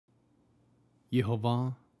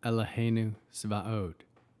Yehovah Eloheinu Zvaot,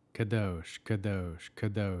 Kadosh, Kadosh,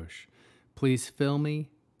 Kadosh. Please fill me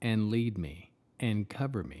and lead me and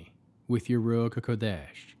cover me with your Ruach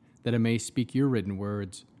HaKodesh, that I may speak your written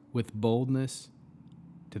words with boldness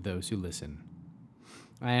to those who listen.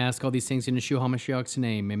 I ask all these things in Yeshua HaMashiach's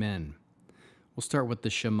name, amen. We'll start with the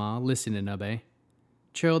Shema, listen and obey.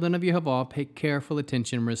 Children of Yehovah, pay careful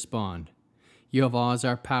attention and respond. Yehovah is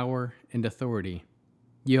our power and authority.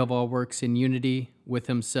 Yehovah works in unity with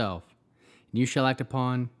himself. And you shall act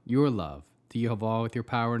upon your love to Yehovah with your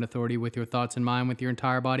power and authority, with your thoughts in mind, with your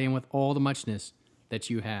entire body, and with all the muchness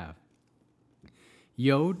that you have.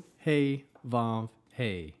 Yod, He, Vav,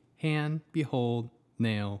 He. Hand, behold,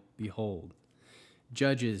 nail, behold.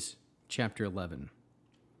 Judges chapter 11.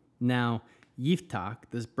 Now, Jephthah,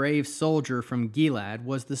 this brave soldier from Gilead,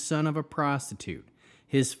 was the son of a prostitute.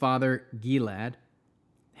 His father, Gilead,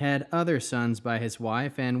 had other sons by his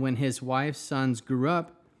wife, and when his wife's sons grew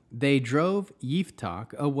up, they drove Jephthah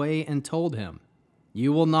away and told him,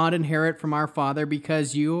 "You will not inherit from our father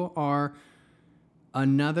because you are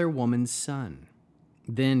another woman's son."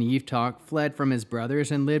 Then Jephthah fled from his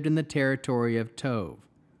brothers and lived in the territory of Tov,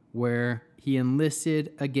 where he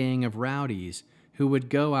enlisted a gang of rowdies who would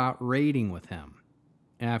go out raiding with him.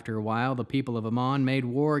 After a while, the people of Ammon made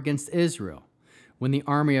war against Israel. When the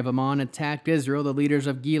army of Ammon attacked Israel, the leaders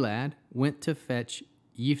of Gilead went to fetch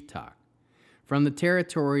Jephthah from the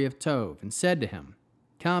territory of Tov and said to him,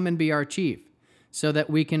 "Come and be our chief, so that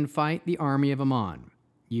we can fight the army of Ammon."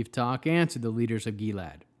 Jephthah answered the leaders of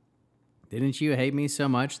Gilead, "Didn't you hate me so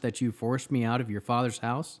much that you forced me out of your father's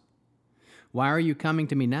house? Why are you coming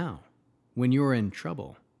to me now, when you are in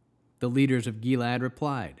trouble?" The leaders of Gilead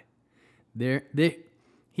replied,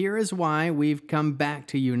 "Here is why we've come back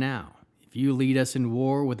to you now. If you lead us in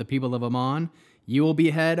war with the people of Ammon, you will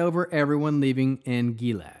be head over everyone living in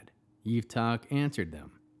Gilead." Jephthah answered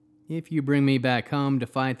them, "If you bring me back home to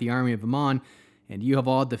fight the army of Ammon, and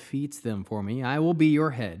Yehovah defeats them for me, I will be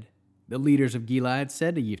your head." The leaders of Gilead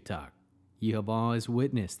said to Jephthah, "Yehovah is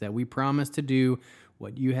witness that we promise to do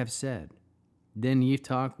what you have said." Then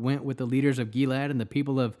Jephthah went with the leaders of Gilead, and the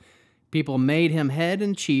people made him head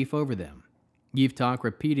and chief over them. Jephthah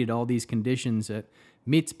repeated all these conditions at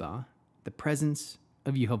Mitzpah, the presence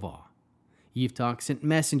of Yehovah. Jephthah sent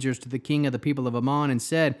messengers to the king of the people of Ammon and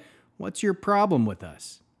said, "What's your problem with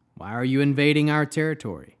us? Why are you invading our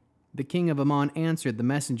territory?" The king of Ammon answered the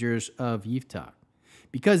messengers of Jephthah,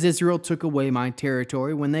 "Because Israel took away my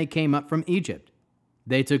territory when they came up from Egypt.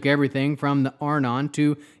 They took everything from the Arnon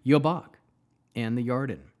to Yobak and the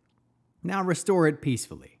Yarden. Now restore it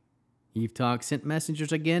peacefully." Jephthah sent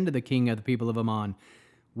messengers again to the king of the people of Ammon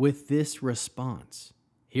with this response.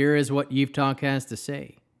 Here is what Jephthah has to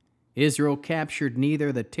say. "Israel captured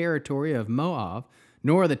neither the territory of Moab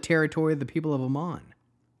nor the territory of the people of Ammon.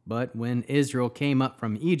 But when Israel came up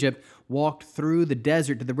from Egypt, walked through the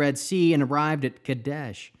desert to the Red Sea, and arrived at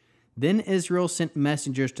Kadesh, then Israel sent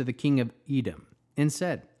messengers to the king of Edom and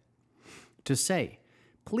said,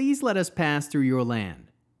 Please let us pass through your land."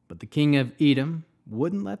 But the king of Edom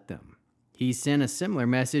wouldn't let them. He sent a similar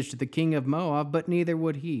message to the king of Moab, but neither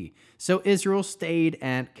would he. So Israel stayed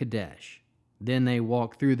at Kadesh. Then they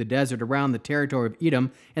walked through the desert around the territory of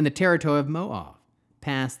Edom and the territory of Moab,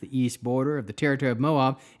 passed the east border of the territory of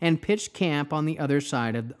Moab, and pitched camp on the other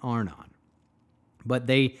side of the Arnon. But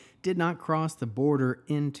they did not cross the border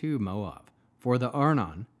into Moab, for the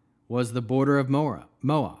Arnon was the border of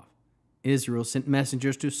Moab. Israel sent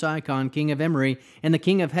messengers to Sihon, king of Emory, and the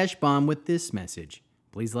king of Heshbon with this message,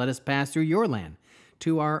 "Please let us pass through your land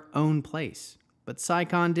to our own place." But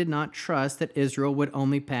Sihon did not trust that Israel would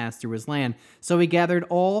only pass through his land, so he gathered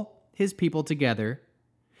all his people together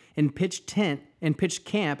and pitched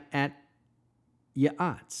camp at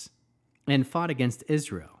Yaatz and fought against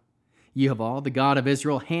Israel. Yehovah, the God of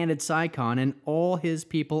Israel, handed Sihon and all his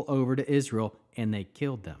people over to Israel, and they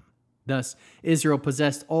killed them. Thus Israel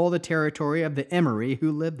possessed all the territory of the Emory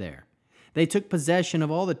who lived there. They took possession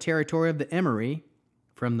of all the territory of the Emory,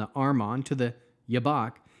 from the Arnon to the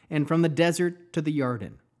Yabak, and from the desert to the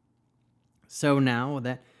Yarden. So now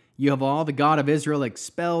that Yehovah, the God of Israel,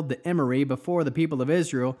 expelled the Emory before the people of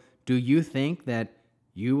Israel, do you think that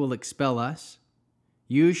you will expel us?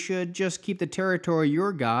 You should just keep the territory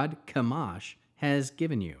your God, Kamash, has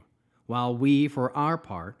given you, while we, for our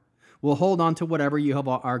part, will hold on to whatever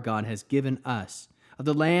Yehovah our God has given us of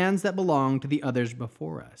the lands that belong to the others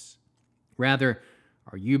before us. Rather,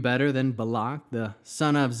 are you better than Balak, the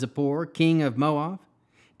son of Zippor, king of Moab?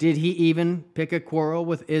 Did he even pick a quarrel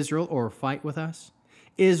with Israel or fight with us?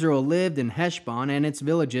 Israel lived in Heshbon and its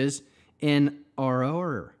villages, in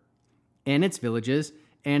Aroer and its villages,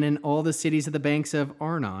 and in all the cities of the banks of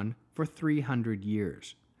Arnon for 300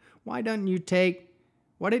 years. Why didn't you take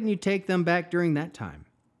them back during that time?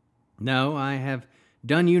 No, I have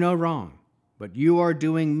done you no wrong, but you are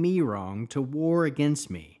doing me wrong to war against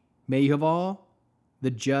me. May Yehovah,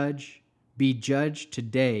 the judge, be judged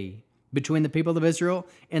today between the people of Israel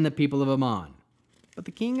and the people of Ammon. But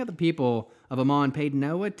the king of the people of Ammon paid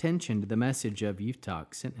no attention to the message of Jephthah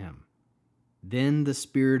sent him. Then the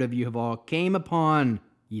spirit of Yehovah came upon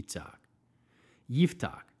Jephthah,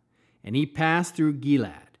 and he passed through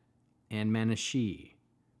Gilead and Manasseh,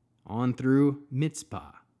 on through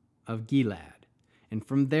Mizpah of Gilead, and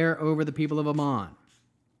from there over the people of Ammon.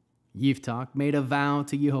 Jephthah made a vow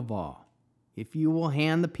to Yehovah, if you will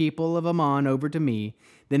hand the people of Ammon over to me,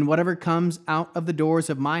 then whatever comes out of the doors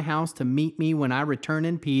of my house to meet me when I return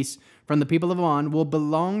in peace from the people of Ammon will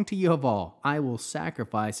belong to Yehovah. I will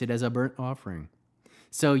sacrifice it as a burnt offering.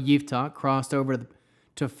 So Jephthah crossed over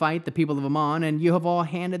to fight the people of Ammon, and Yehovah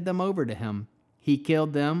handed them over to him. He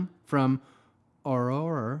killed them from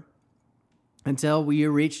Aroer until we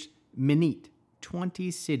reached Minit,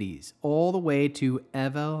 20 cities, all the way to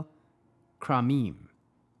Evel Kramim.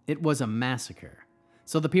 It was a massacre.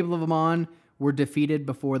 So the people of Ammon were defeated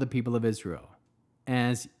before the people of Israel.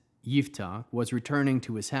 As Jephthah was returning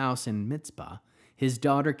to his house in Mizpah, his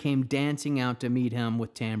daughter came dancing out to meet him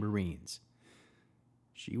with tambourines.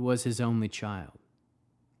 She was his only child.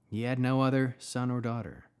 He had no other son or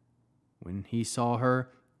daughter. When he saw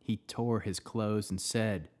her, he tore his clothes and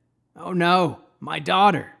said, "Oh no, my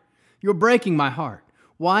daughter, you're breaking my heart.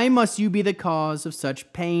 Why must you be the cause of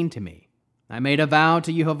such pain to me? I made a vow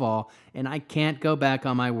to Yehovah, and I can't go back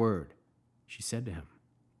on my word." She said to him,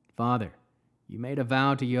 "Father, you made a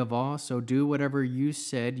vow to Yehovah, so do whatever you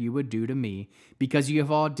said you would do to me, because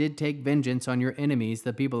Yehovah did take vengeance on your enemies,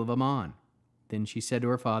 the people of Ammon." Then she said to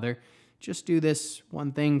her father, "Just do this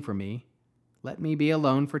one thing for me. Let me be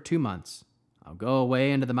alone for 2 months. I'll go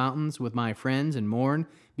away into the mountains with my friends and mourn,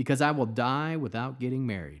 because I will die without getting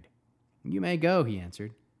married." "You may go," he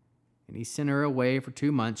answered. And he sent her away for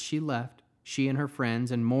 2 months. She left, she and her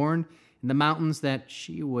friends, and mourned in the mountains that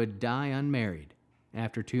she would die unmarried.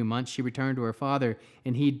 After 2 months she returned to her father,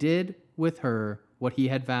 and he did with her what he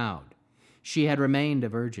had vowed. She had remained a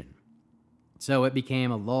virgin. So it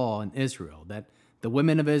became a law in Israel that the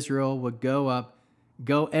women of Israel would go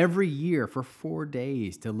every year for 4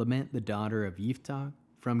 days to lament the daughter of Jephthah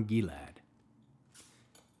from Gilead.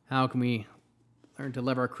 How can we learn to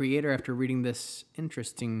love our Creator after reading this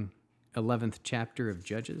interesting 11th chapter of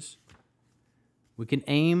Judges? We can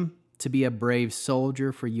aim to be a brave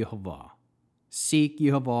soldier for Yehovah. Seek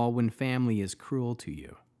Yehovah when family is cruel to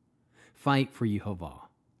you. Fight for Yehovah.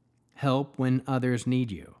 Help when others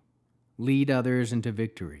need you. Lead others into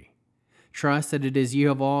victory. Trust that it is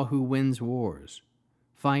Yehovah who wins wars.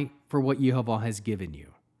 Fight for what Yehovah has given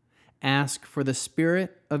you. Ask for the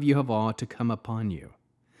Spirit of Yehovah to come upon you.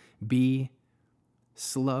 Be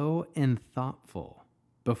slow and thoughtful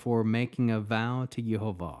before making a vow to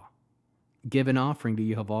Yehovah. Give an offering to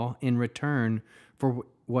Yehovah in return for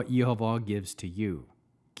what Yehovah gives to you.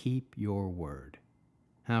 Keep your word.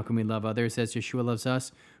 How can we love others as Yeshua loves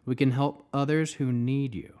us? We can help others who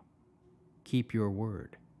need you. Keep your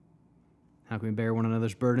word. How can we bear one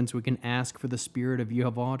another's burdens? We can ask for the Spirit of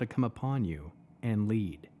Yehovah to come upon you and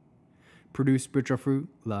lead. Produce spiritual fruit,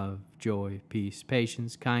 love, joy, peace,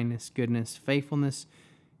 patience, kindness, goodness, faithfulness,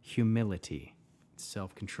 humility,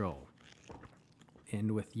 self-control.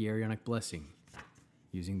 End with the Aaronic blessing,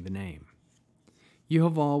 using the name.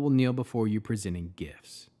 Yehovah will kneel before you presenting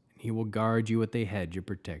gifts, and he will guard you with a hedge of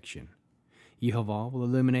protection. Yehovah will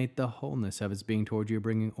illuminate the wholeness of his being toward you,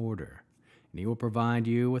 bringing order, and he will provide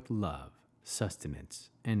you with love, sustenance,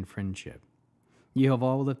 and friendship.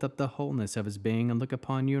 Yehovah will lift up the wholeness of his being and look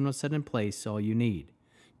upon you and will set in place all you need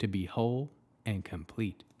to be whole and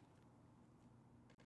complete.